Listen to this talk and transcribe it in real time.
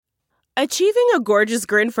Achieving a gorgeous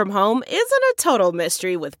grin from home isn't a total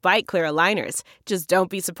mystery with Byte Clear aligners. Just don't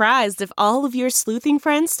be surprised if all of your sleuthing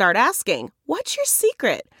friends start asking, "What's your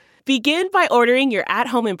secret?" Begin by ordering your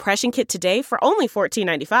at-home impression kit today for only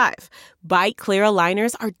 $14.95. Byte Clear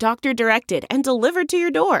aligners are doctor-directed and delivered to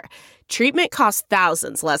your door. Treatment costs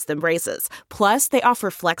thousands less than braces. Plus, they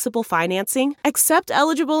offer flexible financing, accept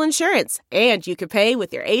eligible insurance, and you can pay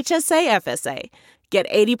with your HSA FSA. Get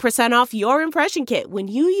 80% off your impression kit when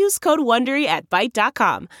you use code WONDERY at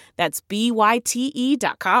Byte.com. That's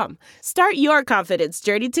BYTE.com. Start your confidence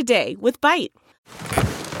journey today with Byte.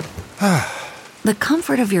 The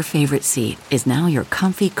comfort of your favorite seat is now your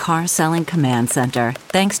comfy car selling command center,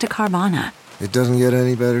 thanks to Carvana. It doesn't get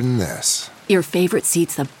any better than this. Your favorite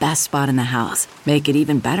seat's the best spot in the house. Make it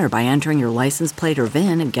even better by entering your license plate or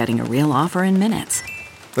VIN and getting a real offer in minutes.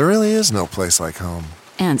 There really is no place like home.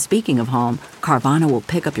 And speaking of home, Carvana will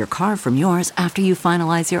pick up your car from yours after you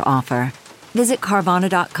finalize your offer. Visit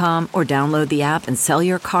Carvana.com or download the app and sell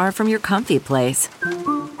your car from your comfy place.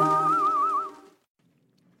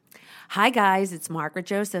 Hi guys, it's Margaret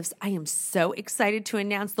Josephs. I am so excited to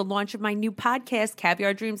announce the launch of my new podcast,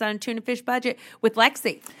 Caviar Dreams on a Tuna Fish Budget, with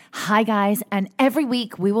Lexi. Hi guys, and every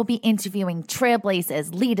week we will be interviewing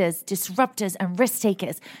trailblazers, leaders, disruptors, and risk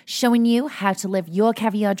takers, showing you how to live your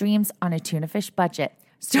caviar dreams on a tuna fish budget.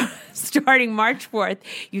 Starting March 4th,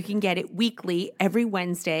 you can get it weekly every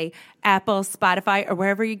Wednesday, Apple, Spotify, or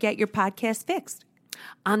wherever you get your podcast fixed.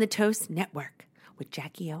 On the Toast Network with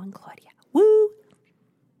Jackie O and Claudia. Woo!